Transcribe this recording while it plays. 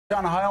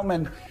John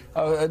Heilman,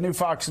 new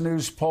Fox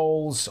News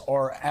polls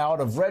are out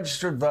of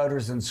registered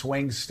voters in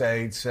swing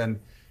states and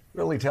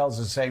really tells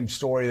the same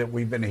story that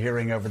we've been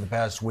hearing over the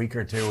past week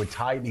or two, a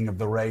tightening of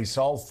the race.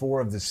 All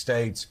four of the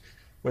states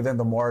within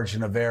the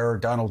margin of error.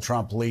 Donald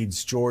Trump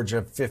leads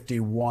Georgia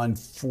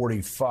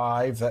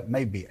 51-45. That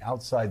may be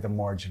outside the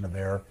margin of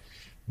error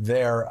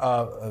there.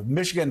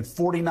 Michigan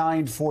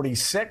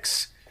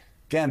 49-46.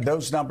 Again,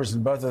 those numbers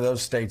in both of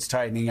those states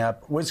tightening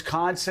up.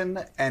 Wisconsin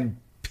and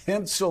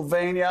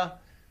Pennsylvania,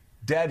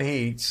 dead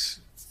heats,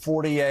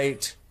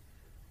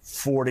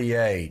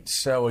 48-48.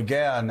 So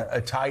again, a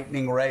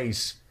tightening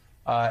race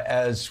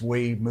as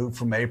we move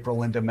from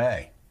April into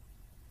May.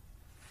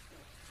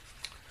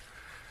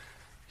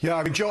 Yeah,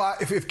 I mean, Joe,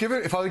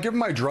 if I were given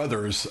my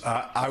druthers,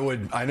 I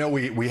would. I know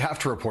we have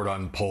to report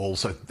on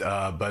polls,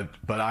 but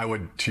I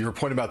would. To your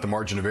point about the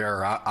margin of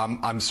error,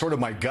 I'm sort of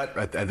my gut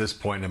at this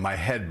point and my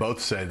head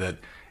both say that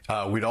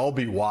we'd all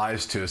be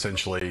wise to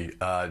essentially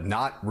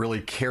not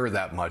really care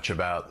that much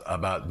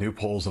about new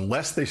polls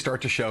unless they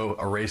start to show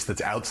a race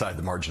that's outside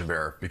the margin of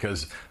error.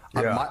 Because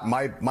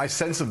my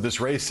sense of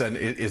this race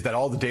is that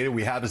all the data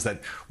we have is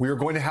that we are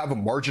going to have a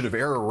margin of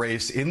error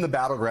race in the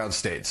battleground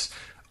states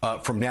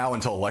from now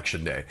until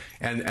Election Day.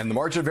 And the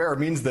margin of error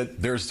means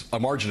that there's a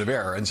margin of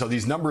error. And so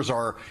these numbers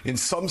are, in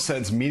some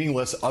sense,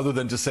 meaningless other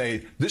than to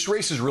say this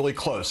race is really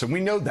close. And we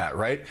know that,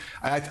 right?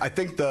 I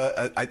think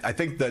the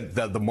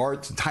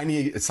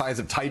tiny signs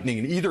of tightening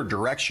in either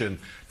direction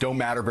don't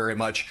matter very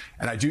much.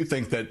 And I do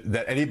think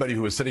that anybody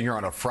who was sitting here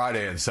on a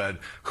Friday and said,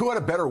 who had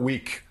a better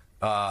week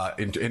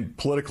in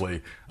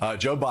politically,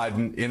 Joe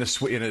Biden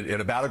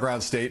in a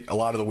battleground state a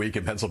lot of the week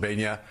in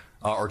Pennsylvania,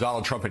 or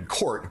Donald Trump in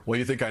court? Well,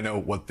 you think I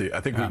know I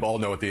think we all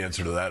know what the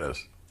answer to that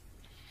is.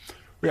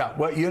 Yeah,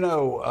 well, you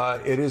know,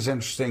 it is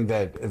interesting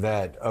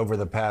that over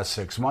the past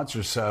 6 months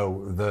or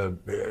so,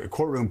 the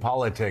courtroom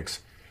politics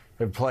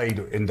have played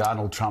in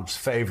Donald Trump's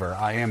favor.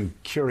 I am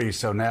curious,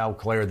 so now,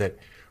 Claire, that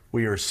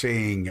we are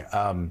seeing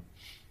Joe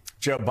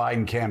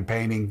Biden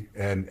campaigning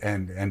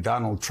and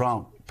Donald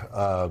Trump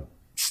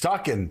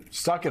stuck in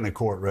a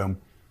courtroom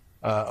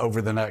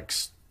over the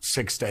next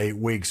 6 to 8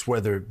 weeks,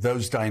 whether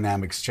those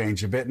dynamics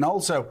change a bit. And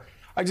also,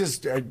 I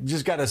just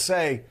got to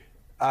say,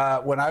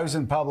 when I was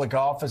in public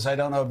office, I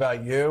don't know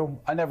about you,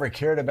 I never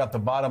cared about the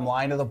bottom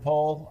line of the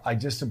poll. I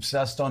just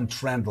obsessed on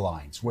trend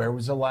lines. Where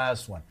was the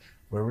last one?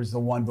 Where was the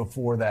one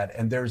before that?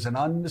 And there's an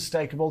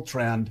unmistakable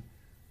trend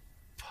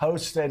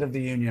post State of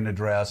the Union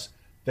address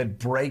that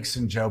breaks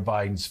in Joe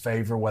Biden's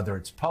favor, whether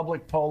it's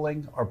public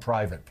polling or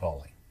private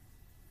polling.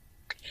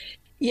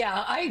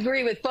 Yeah, I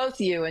agree with both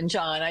you and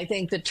John. I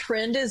think the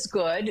trend is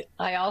good.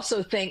 I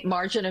also think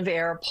margin of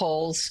error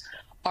polls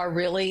are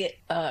really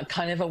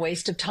kind of a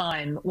waste of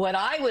time. What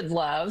I would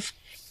love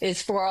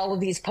is for all of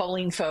these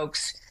polling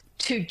folks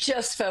to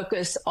just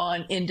focus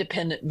on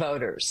independent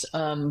voters,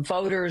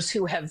 voters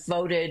who have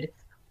voted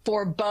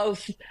for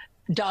both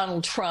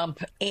Donald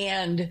Trump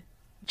and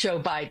Joe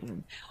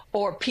Biden,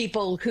 or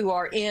people who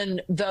are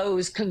in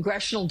those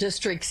congressional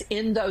districts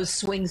in those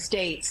swing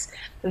states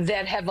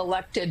that have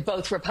elected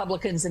both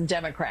Republicans and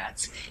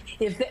Democrats.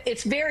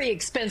 It's very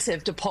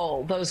expensive to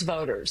poll those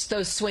voters,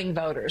 those swing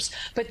voters,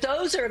 but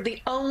those are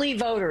the only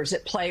voters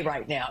at play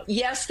right now.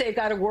 Yes, they've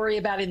got to worry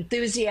about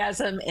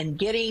enthusiasm and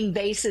getting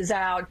bases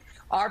out.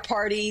 Our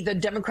party, the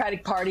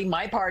Democratic Party,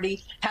 my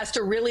party, has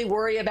to really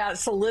worry about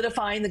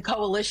solidifying the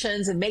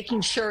coalitions and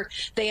making sure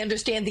they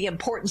understand the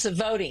importance of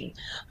voting.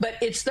 But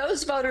it's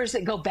those voters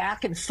that go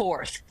back and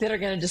forth that are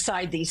going to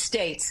decide these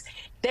states.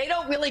 They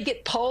don't really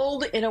get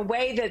polled in a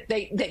way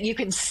that you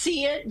can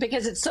see it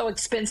because it's so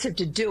expensive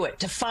to do it.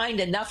 To find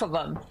enough of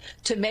them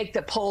to make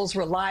the polls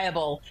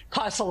reliable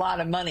costs a lot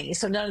of money.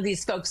 So none of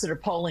these folks that are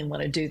polling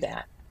want to do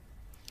that.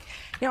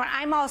 You know,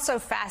 I'm also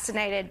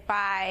fascinated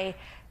by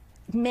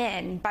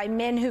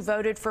men who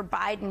voted for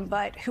Biden,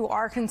 but who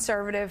are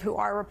conservative, who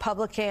are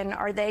Republican.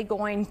 Are they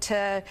going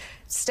to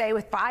stay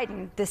with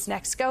Biden this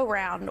next go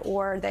round,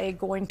 or are they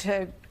going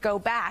to go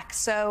back?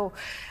 So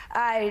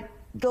a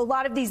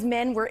lot of these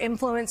men were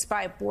influenced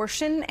by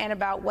abortion and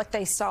about what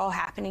they saw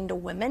happening to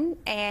women,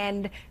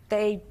 and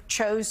they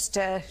chose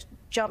to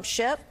jump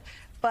ship.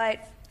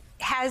 But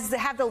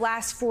have the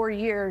last 4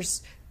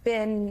 years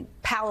been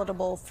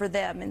palatable for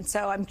them? And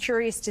so I'm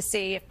curious to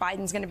see if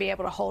Biden's going to be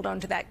able to hold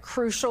on to that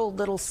crucial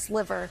little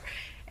sliver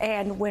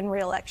and win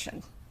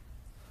re-election.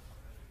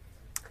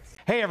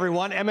 Hey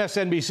everyone,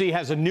 MSNBC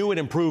has a new and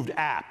improved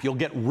app. You'll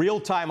get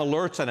real-time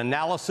alerts and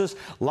analysis,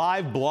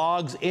 live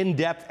blogs,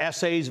 in-depth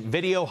essays,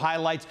 video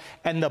highlights,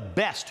 and the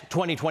best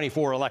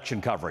 2024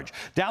 election coverage.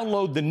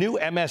 Download the new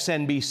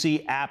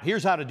MSNBC app.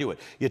 Here's how to do it.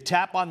 You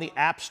tap on the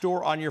App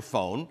Store on your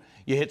phone.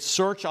 You hit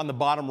search on the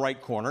bottom right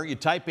corner. You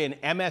type in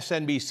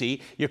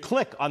MSNBC. You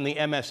click on the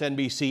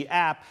MSNBC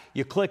app.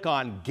 You click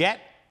on Get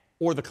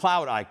or the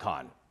cloud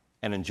icon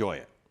and enjoy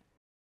it.